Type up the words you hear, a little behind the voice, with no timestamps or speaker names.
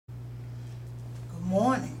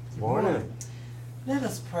Morning. Morning. Let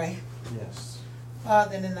us pray. Yes.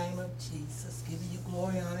 Father, in the name of Jesus, giving you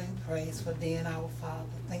glory, honor, and praise for being our Father.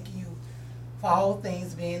 Thank you for all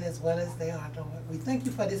things being as well as they are, Lord. We thank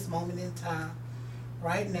you for this moment in time.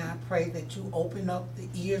 Right now, I pray that you open up the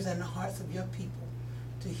ears and the hearts of your people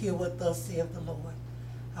to hear what thus saith the Lord.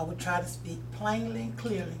 I will try to speak plainly and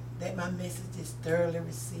clearly that my message is thoroughly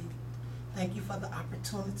received. Thank you for the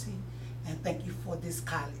opportunity, and thank you for this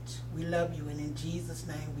college. We love you, and in Jesus'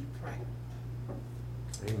 name we pray.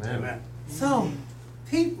 Amen. So,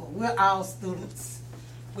 people, we're all students.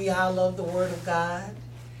 We all love the Word of God,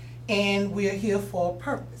 and we're here for a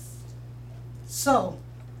purpose. So,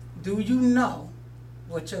 do you know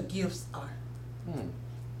what your gifts are?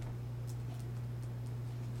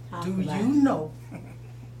 Do you know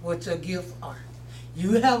what your gifts are?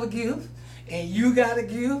 You have a gift, and you got a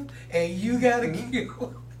gift, and you got a gift.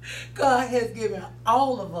 God has given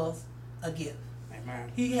all of us a gift.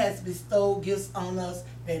 Amen. He has bestowed gifts on us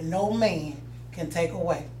that no man can take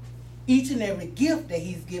away. Each and every gift that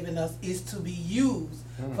he's given us is to be used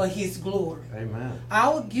for his glory. Amen.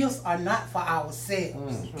 Our gifts are not for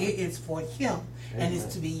ourselves. It is for him, and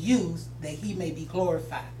it's to be used that he may be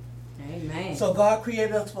glorified. Amen. So God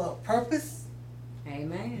created us for a purpose.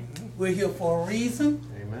 Amen. We're here for a reason,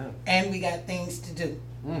 Amen. and we got things to do.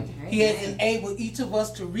 Amen. He has enabled each of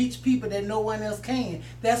us to reach people that no one else can.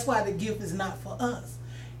 That's why the gift is not for us.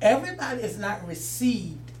 Everybody is not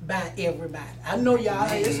received by everybody. I know y'all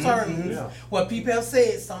heard sermons where people have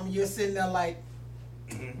said something, you're sitting there like,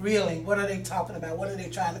 really, what are they talking about? What are they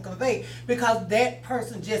trying to convey? Because that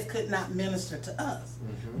person just could not minister to us.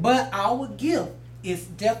 But our gift is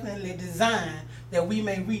definitely designed that we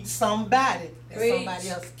may reach somebody that somebody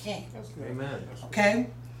else can't. Amen. Okay?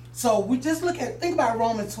 So we just think about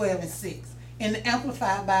Romans 12:6. In the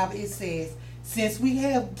Amplified Bible, it says, since we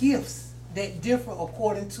have gifts that differ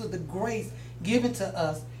according to the grace given to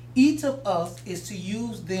us, each of us is to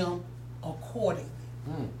use them accordingly.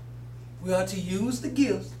 We are to use the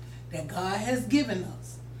gifts that God has given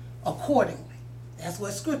us accordingly. That's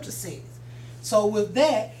what Scripture says. So with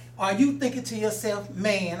that, are you thinking to yourself,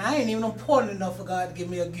 man, I ain't even important enough for God to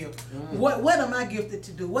give me a gift. What am I gifted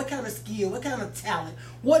to do? What kind of skill? What kind of talent?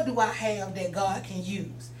 What do I have that God can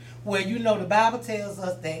use? Well, you know, the Bible tells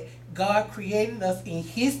us that God created us in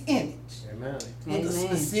his image. Amen. With a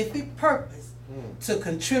specific purpose to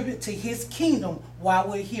contribute to his kingdom while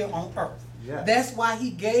we're here on earth. Yes. That's why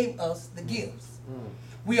he gave us the gifts.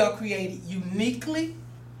 We are created uniquely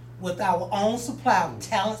with our own supply of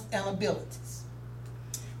talents and abilities.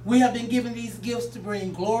 We have been given these gifts to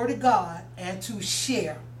bring glory to God and to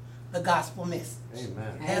share the gospel message.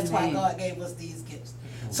 Amen. That's why God gave us these gifts.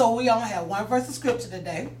 So we only have one verse of scripture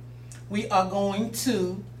today. We are going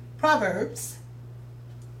to Proverbs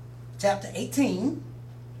chapter 18,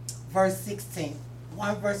 verse 16.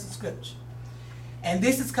 One verse of scripture. And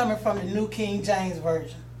this is coming from the New King James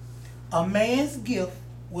Version. A man's gift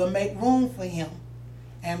will make room for him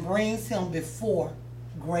and brings him before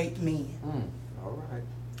great men. All right.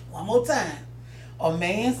 One more time. A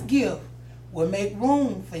man's gift will make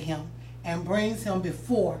room for him and brings him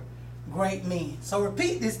before great men. So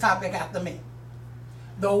repeat this topic after me.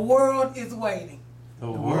 The world is waiting.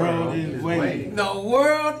 The world is waiting. The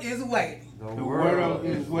world is waiting. The world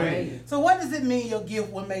is waiting. So what does it mean your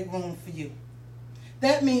gift will make room for you?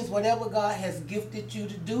 That means whatever God has gifted you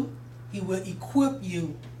to do, he will equip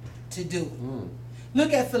you to do it.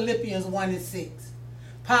 Look at Philippians 1:6.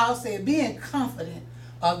 Paul said, being confident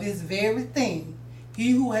of this very thing,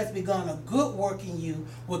 he who has begun a good work in you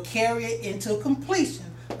will carry it into completion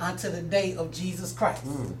until the day of Jesus Christ.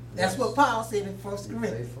 That's what Paul said in in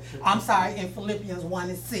Philippians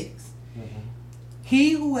 1:6.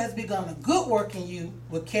 He who has begun a good work in you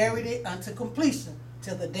will carry it unto completion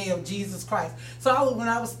till the day of Jesus Christ. So when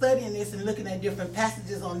I was studying this and looking at different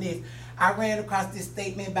passages on this, I ran across this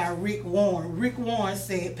statement by Rick Warren. Rick Warren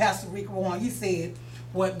said, Pastor Rick Warren, he said,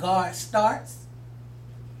 what God starts,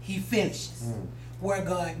 he finishes. Where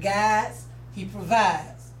God guides, he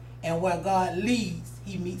provides. And where God leads,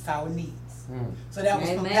 he meets our needs. So that was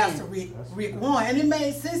from Pastor Rick Warren. And it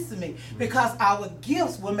made sense to me because our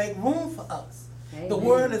gifts will make room for us. The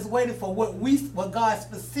world is waiting for what God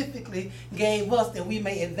specifically gave us that we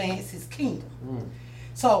may advance his kingdom.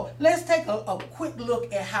 So let's take a quick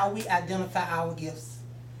look at how we identify our gifts.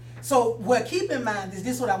 So keep in mind, this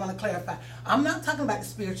is what I want to clarify. I'm not talking about the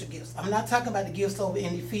spiritual gifts. I'm not talking about the gifts over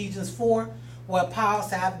in Ephesians 4, where Paul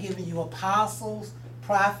said, I've given you apostles,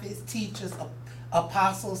 prophets, teachers,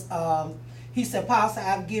 apostles. He said, Paul said,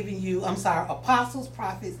 I've given you, apostles,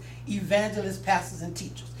 prophets, evangelists, pastors, and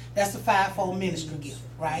teachers. That's the fivefold ministry gift,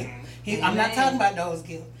 right? I'm not Amen. talking about those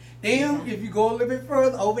gifts. Then, if you go a little bit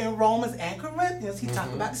further, over in Romans and Corinthians, he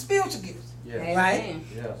talking about the spiritual gifts, Yes. right? Amen.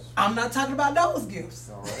 Yes. I'm not talking about those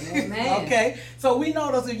gifts. All right. Amen. Okay, so we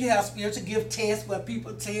know those. If you have spiritual gift tests where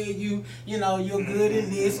people tell you, you know, you're good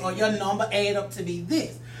in this or your number add up to be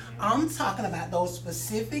this. I'm talking about those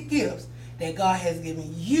specific gifts that God has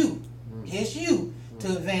given you, yes, you,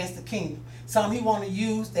 to advance the kingdom. Some He want to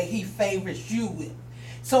use that He favors you with.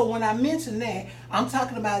 So when I mention that, I'm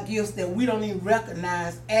talking about gifts that we don't even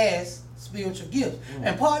recognize as spiritual gifts.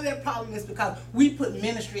 And part of that problem is because we put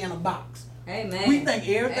ministry in a box. Amen. We think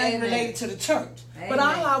everything Amen. related to the church. But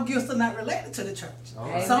Amen. all our gifts are not related to the church.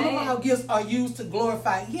 Alright. Some of Amen. our gifts are used to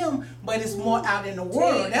glorify Him, but it's more out in the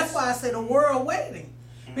world. Teach. That's why I say the world waiting.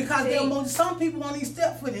 Because Teach. some people won't even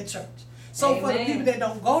step foot in church. So for the Amen. people that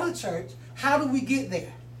don't go to church, how do we get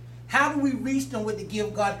there? How do we reach them with the gift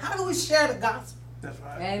of God? How do we share the gospel? That's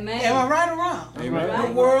right. Amen. Am I right or wrong? Amen.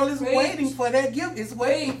 The world is Preach. waiting for that gift. It's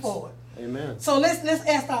waiting Preach. for it. Amen. So let's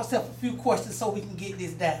ask ourselves a few questions so we can get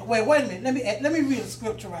this down. Wait a minute. Let me read a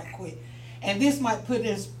scripture right quick, and this might put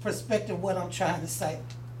in perspective what I'm trying to say.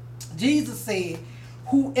 Jesus said,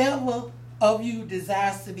 "Whoever of you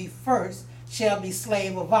desires to be first shall be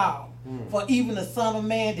slave of all. For even the Son of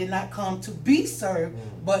Man did not come to be served,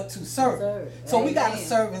 but to serve." Serve. So we got to Amen.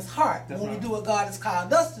 serve His heart. That's When we right. do what God has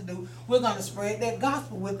called us to do, we're going to spread that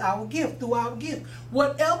gospel with our gift, through our gift,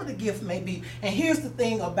 whatever the gift may be. And here's the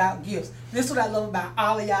thing about gifts. This is what I love about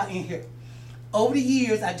all of y'all in here. Over the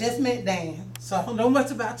years, I just met Dan, so I don't know much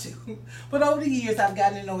about you. But over the years, I've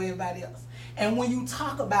gotten to know everybody else. And when you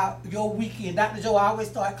talk about your weekend, Dr. Joe, I always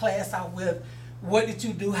start class out with, what did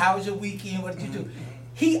you do? How was your weekend? What did you do?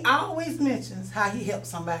 He always mentions how he helped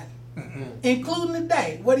somebody, including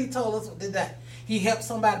today. What he told us today, he helped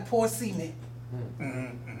somebody pour cement,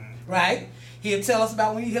 right? He'll tell us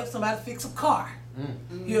about when he helped somebody fix a car.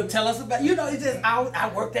 He'll tell us about, it's just,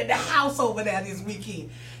 I worked at the house over there this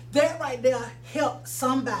weekend. That right there helped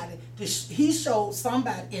somebody. He showed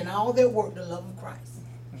somebody in all their work the love of Christ.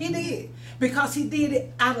 He did. Because he did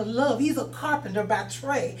it out of love. He's a carpenter by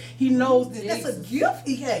trade. He knows that that's a gift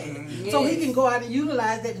he has. So he can go out and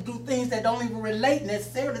utilize that to do things that don't even relate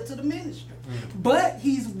necessarily to the ministry. But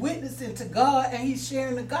he's witnessing to God and he's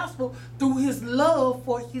sharing the gospel through his love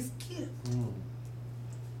for his gift.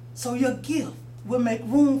 So your gift will make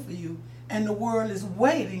room for you, and the world is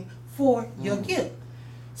waiting for your gift.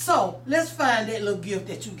 So let's find that little gift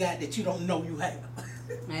that you got that you don't know you have.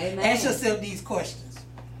 Amen. Ask yourself these questions.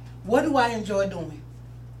 What do I enjoy doing?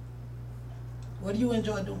 What do you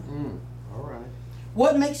enjoy doing? All right.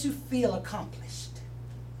 What makes you feel accomplished?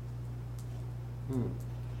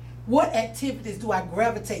 What activities do I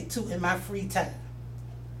gravitate to in my free time?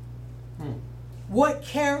 What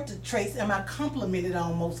character traits am I complimented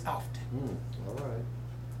on most often? All right.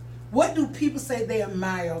 What do people say they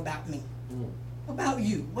admire about me? About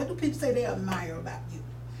you? What do people say they admire about you?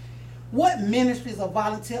 What ministries or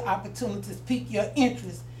volunteer opportunities pique your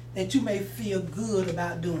interest that you may feel good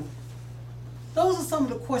about doing? Those are some of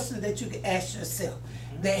the questions that you can ask yourself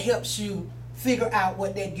that helps you figure out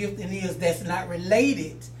what that gifting is that's not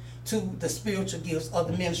related to the spiritual gifts or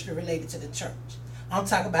the ministry related to the church. I'm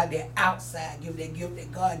talking about that outside gift, that gift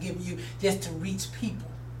that God given you just to reach people.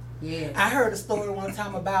 Yes. I heard a story one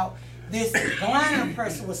time about this blind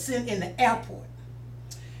person was sitting in the airport,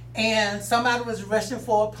 and somebody was rushing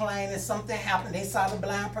for a plane, and something happened. They saw the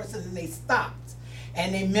blind person and they stopped,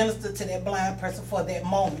 and they ministered to that blind person for that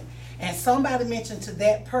moment. And somebody mentioned to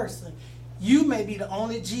that person, you may be the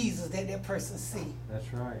only Jesus that that person see.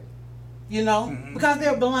 That's right. Because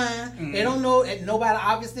they're blind, they don't know, and nobody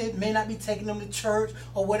obviously may not be taking them to church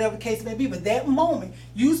or whatever the case may be. But that moment,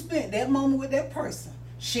 you spent that moment with that person,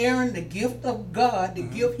 sharing the gift of God, the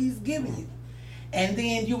gift He's given you, and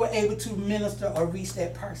then you were able to minister or reach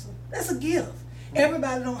that person. That's a gift.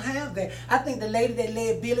 Everybody don't have that. I think the lady that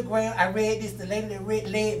led Billy Graham, I read this, the lady that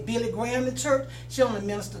led Billy Graham to church, she only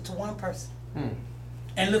ministered to one person.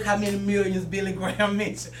 And look how many millions Billy Graham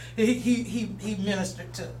mentioned. He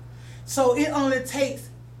ministered to. So it only takes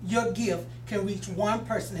your gift can reach one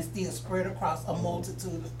person and still spread across a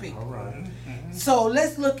multitude of people. All right. So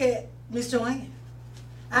let's look at Miss Joanne.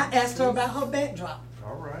 I asked her about her backdrop.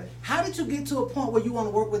 All right. How did you get to a point where you want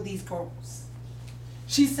to work with these girls?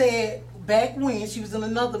 She said back when she was in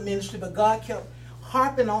another ministry, but God kept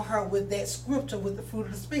harping on her with that scripture with the fruit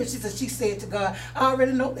of the Spirit. She said to God, I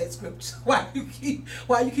already know that scripture. Why you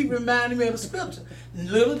keep reminding me of the scripture?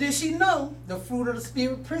 Little did she know the fruit of the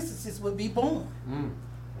Spirit princesses would be born.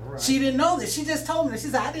 All right. She didn't know that. She just told me that. She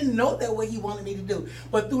said, I didn't know that what He wanted me to do.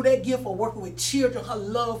 But through that gift of working with children, her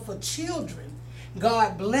love for children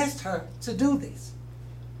God blessed her to do this.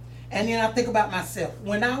 And then I think about myself.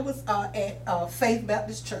 When I was at Faith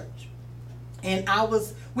Baptist Church, and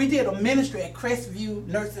we did a ministry at Crestview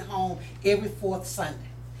Nursing Home every fourth Sunday.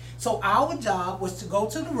 So our job was to go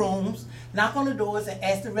to the rooms, knock on the doors, and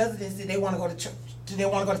ask the residents if they want to go to church, do they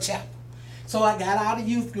want to go to chapel. So I got out of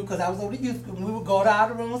youth group, because I was over the youth group, and we would go to all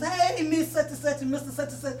the rooms. Hey, Miss such and such and Mr. such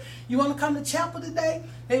and such, you want to come to chapel today?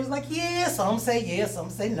 They was like, yeah. Some say yes,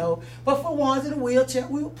 some say no. But for ones in the wheelchair,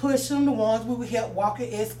 we would push them. The ones we would help walk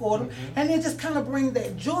and escort them. And then just kind of bring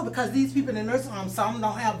that joy, because these people in the nursing home, some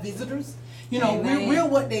don't have visitors. You know, we're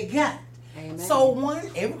what they got. Amen. So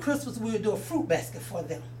every Christmas we would do a fruit basket for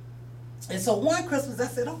them. And so one Christmas I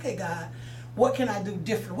said, okay, God, what can I do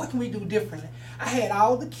different? What can we do differently? I had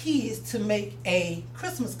all the kids to make a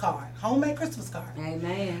Christmas card, homemade Christmas card.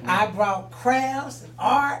 Amen. I brought crafts and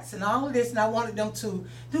arts and all of this, and I wanted them to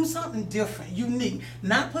do something different, unique.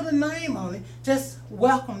 Not put a name on it, just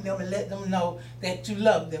welcome them and let them know that you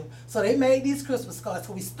love them. So they made these Christmas cards,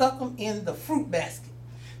 so we stuck them in the fruit basket.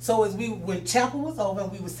 So when chapel was over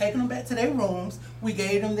and we was taking them back to their rooms, we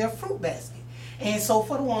gave them their fruit basket. And so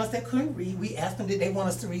for the ones that couldn't read, we asked them, did they want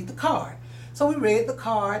us to read the card? So we read the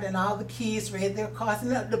card, and all the kids read their cards,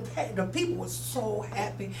 and the people were so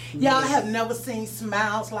happy. Y'all have never seen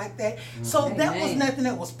smiles like that. So that was nothing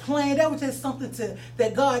that was planned. That was just something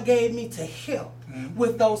that God gave me to help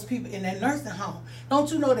with those people in that nursing home.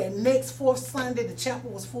 Don't you know that next fourth Sunday the chapel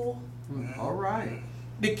was full? All right.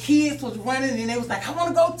 The kids was running, and they was like, I want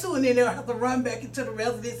to go too, and then they would have to run back into the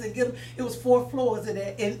residence and get them. It was 4 floors in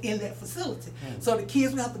that facility. So the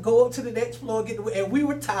kids would have to go up to the next floor, and we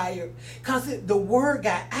were tired because the word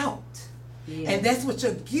got out. Yeah. And that's what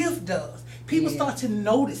your gift does. People start to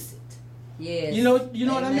notice it. Yes. You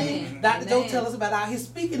know what I mean? Dr. Joe tell us about his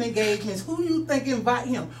speaking engagements. Who do you think invite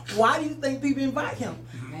him? Why do you think people invite him?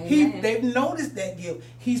 They've noticed that gift.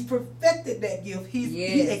 He's perfected that gift.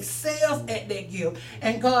 He excels at that gift.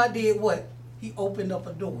 And God did what? He opened up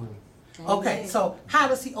a door. Okay, so how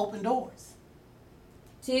does he open doors?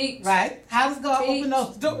 Teach. Right? How does God open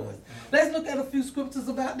those doors? Let's look at a few scriptures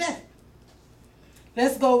about that.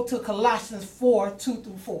 Let's go to Colossians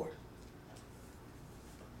 4:2-4.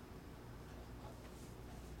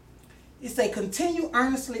 It say, continue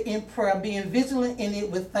earnestly in prayer, being vigilant in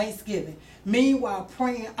it with thanksgiving. Meanwhile,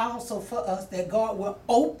 praying also for us that God will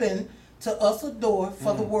open to us a door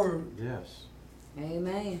for the word. Yes.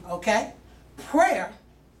 Amen. Okay? Prayer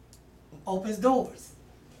opens doors.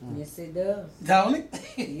 Yes, it does. Don't it?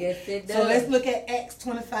 Yes, it does. So let's look at Acts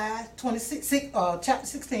 26, chapter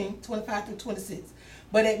 16, 25-26.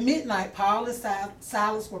 But at midnight, Paul and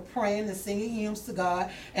Silas were praying and singing hymns to God,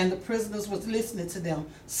 and the prisoners was listening to them.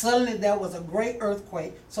 Suddenly there was a great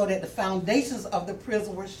earthquake, so that the foundations of the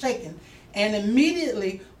prison were shaken, and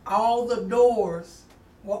immediately all the doors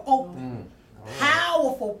were open.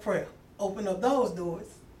 Powerful prayer. Open up those doors.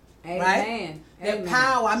 Amen. Right? That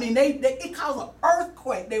power. I mean, it caused an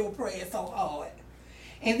earthquake. They were praying so hard.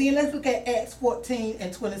 And then let's look at Acts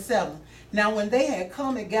 14:27. Now when they had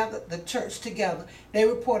come and gathered the church together, they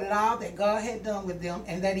reported all that God had done with them,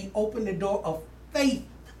 and that he opened the door of faith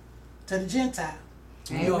to the Gentile.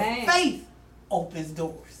 Amen. Your faith opens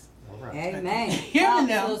doors. All right. Amen. Hear me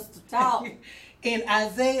now. Talk. In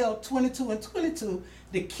Isaiah 22:22,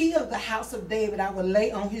 the key of the house of David I will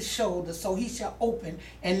lay on his shoulder, so he shall open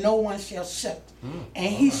and no one shall shut.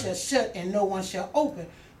 And he shall shut and no one shall open.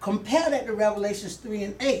 Compare that to Revelations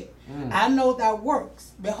 3:8. I know thy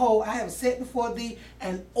works. Behold, I have set before thee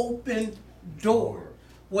an open door.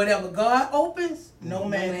 Whatever God opens, no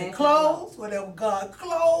man can close. Whatever God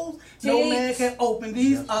closes, no man can open.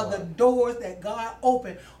 These are the doors that God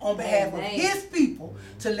opened on behalf of his people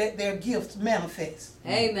to let their gifts manifest.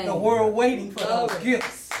 Amen. The world waiting for those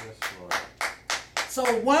gifts. Yes, Lord. So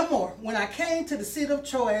one more. When I came to the city of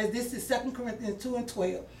Troas, this is 2 Corinthians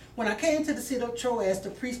 2:12. When I came to the city of Troas to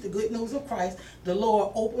preach the good news of Christ, the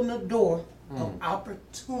Lord opened a door of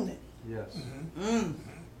opportunity. Yes.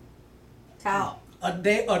 Talk. A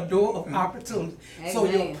door of opportunity. Amen. So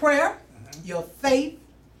your prayer, your faith,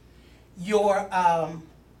 your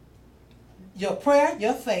prayer,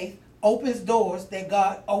 your faith opens doors that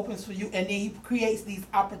God opens for you, and then he creates these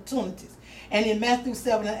opportunities. And in Matthew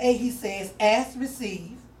 7:8, he says, ask,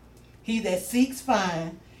 receive, he that seeks,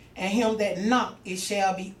 find, and him that knock, it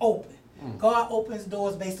shall be open. God opens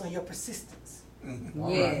doors based on your persistence.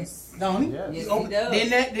 Yes. Don't he? Yes. Yes, He he does.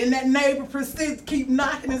 Then that neighbor persist, keep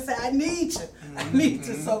knocking and say, I need you. I need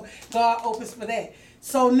you. So God opens for that.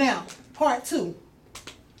 So now, part 2.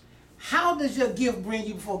 How does your gift bring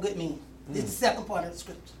you before good men? This is the second part of the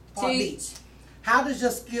scripture. Part B. Teach. How does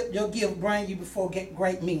your gift bring you before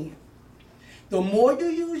great men? The more you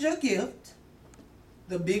use your gift,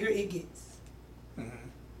 the bigger it gets.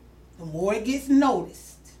 The more it gets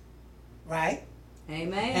noticed, right?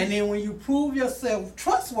 Amen. And then when you prove yourself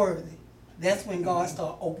trustworthy, that's when God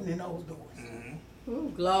starts opening those doors.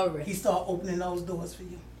 Ooh, glory. He starts opening those doors for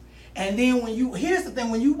you. And then here's the thing,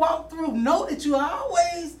 when you walk through, know that you're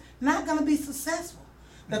always not going to be successful.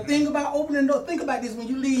 The thing about opening doors, think about this, when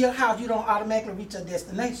you leave your house, you don't automatically reach your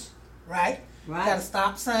destination, right? Right. You got a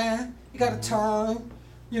stop sign, you got to turn,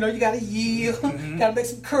 you got to yield, you got to make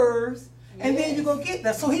some curves, and then you're going to get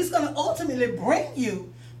there. So he's going to ultimately bring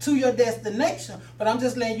you to your destination. But I'm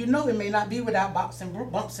just letting you know it may not be without bumps and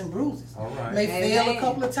bruises. All right. It may fail a Amen.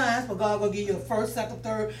 couple of times, but God will give you a first, second,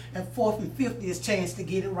 third, and fourth, and 50th chance to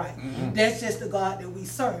get it right. That's just the God that we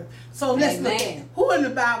serve. So let's look at Amen. who in the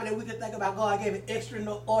Bible that we can think about God gave an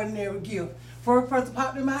extraordinary gift. First person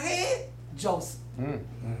popped in my head, Joseph.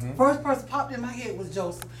 First person popped in my head was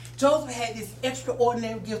Joseph. Joseph had this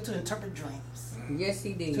extraordinary gift to interpret dreams. Yes,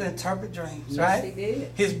 he did. To interpret dreams, Yes, right? he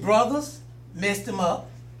did. His brothers messed him up.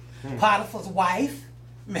 Potiphar's wife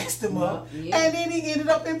messed him up. Yeah. And then he ended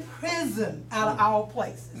up in prison out of all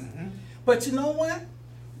places. But you know what?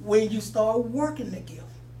 When you start working the gift,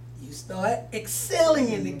 you start excelling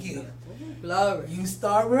in the gift, Glory. you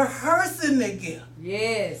start rehearsing the gift,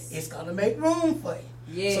 Yes. it's going to make room for you.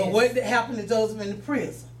 Yes. So what happened to Joseph in the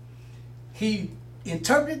prison? He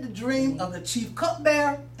interpreted the dream of the chief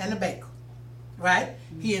cupbearer and the baker, right?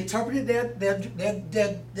 He interpreted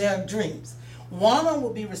their dreams. One of them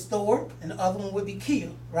would be restored and the other one would be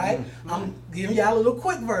killed, right? I'm giving y'all a little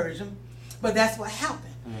quick version, but that's what happened.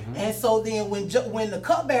 And so then when the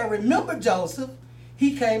cupbearer remembered Joseph,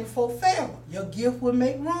 he came before Pharaoh. Your gift will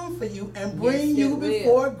make room for you and bring Yes, you it will.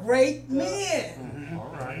 before great men.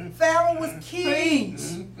 All right. Pharaoh was king.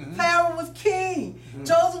 Pharaoh was king.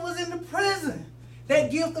 Joseph was in the prison. That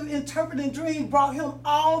gift of interpreting dreams brought him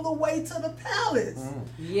all the way to the palace.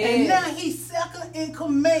 And now Yes. he's second in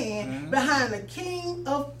command behind the king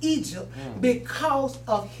of Egypt because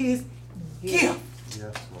of his gift. Yes,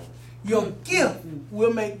 Lord. Your gift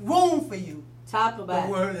will make room for you. Talk The about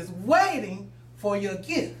it. world is waiting for your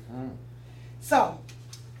gift. So,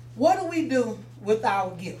 what do we do with our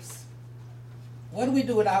gifts? What do we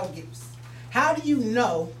do with our gifts? How do you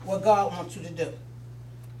know what God wants you to do?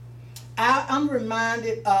 I'm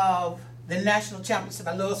reminded of the national championship.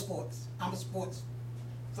 I love sports. I'm a sports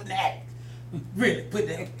fanatic. Really, put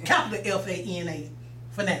that capital F-A-N-A,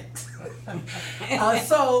 fanatics.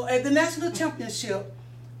 So at the national championship,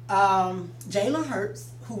 Jalen Hurts,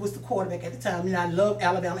 who was the quarterback at the time, I love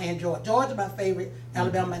Alabama and Georgia. Georgia my favorite,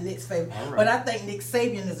 Alabama my next favorite. All right. But I think Nick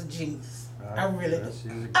Saban is a genius. I really do. Yes,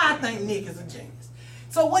 he's a I think Nick is a genius.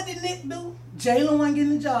 So what did Nick do? Jalen wasn't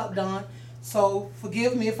getting the job done. So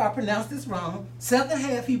forgive me if I pronounce this wrong. Second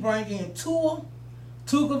half, he brought in Tua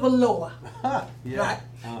Tagovailoa. Yeah. Right?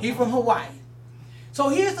 He from Hawaii. So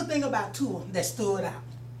here's the thing about Tua that stood out.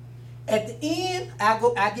 At the end,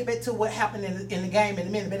 I get back to what happened in the game in a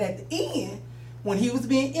minute, but at the end, when he was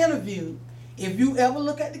being interviewed, if you ever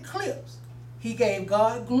look at the clips, he gave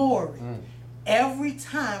God glory every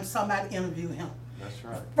time somebody interviewed him. That's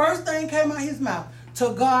right. First thing came out his mouth,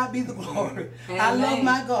 to God be the glory. I love Amen.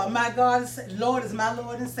 my God. My God is Lord is my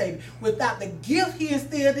Lord and Savior. Without the gift he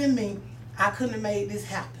instilled in me, I couldn't have made this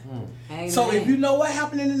happen. Amen. So if you know what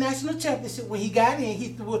happened in the national championship, when he got in, he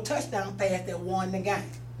threw a touchdown pass that won the game.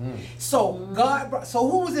 So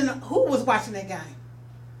who was watching that game?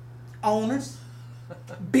 Owners,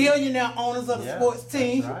 billionaire owners of the Yeah, sports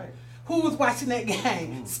team. that's right. Who was watching that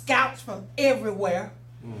game? Scouts from everywhere.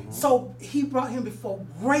 So he brought him before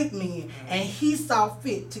great men, and he saw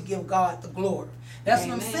fit to give God the glory. That's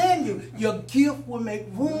what I'm Amen. saying. Your gift will make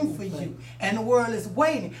room for you, and the world is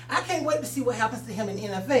waiting. I can't wait to see what happens to him in the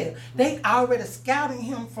NFL. They already scouting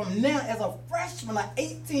him from now as a freshman, an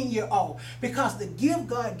 18-year-old, because the gift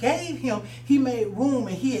God gave him, he made room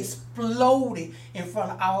and he exploded in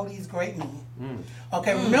front of all these great men.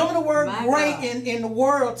 Okay, remember the word My great God. in the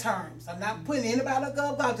world terms. I'm not putting anybody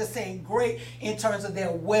above God, I'm just saying great in terms of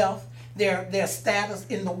their wealth, their status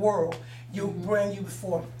in the world. You bring you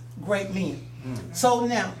before great men. So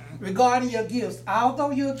now, regarding your gifts,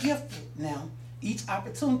 although you're gifted now, each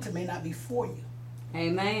opportunity may not be for you. So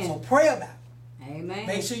Amen. pray about it. Amen.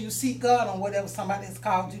 Make sure you seek God on whatever somebody has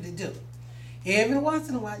called you to do. Every once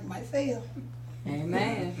in a while you might fail.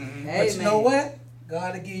 Amen. But you know what?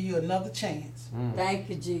 God will give you another chance. Thank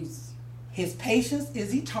you, Jesus. His patience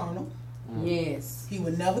is eternal. Yes. He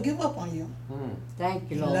will never give up on you. Thank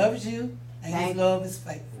He you, Lord. loves you, and Thank his love is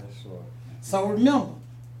faithful. Yes, Lord. So remember,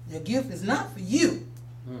 your gift is not for you.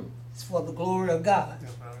 It's for the glory of God.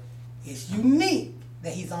 It's unique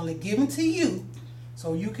that he's only given to you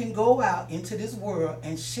So you can go out into this world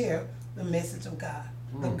and share the message of God,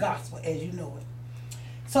 the gospel as you know it.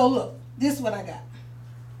 So look, this is what I got.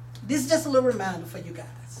 This is just a little reminder for you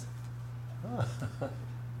guys.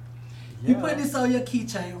 You put this on your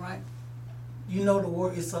keychain, right? You know the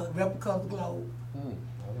word, it's a replica of the globe. All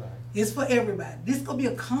right. It's for everybody. This is going to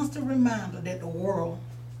be a constant reminder that the world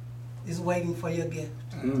is waiting for your gift.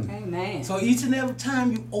 Amen. So each and every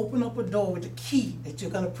time you open up a door with the key that you're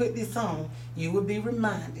going to put this on, you will be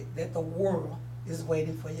reminded that the world is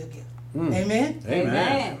waiting for your gift. Amen?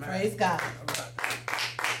 Amen. Praise God.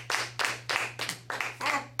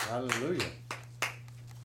 Hallelujah.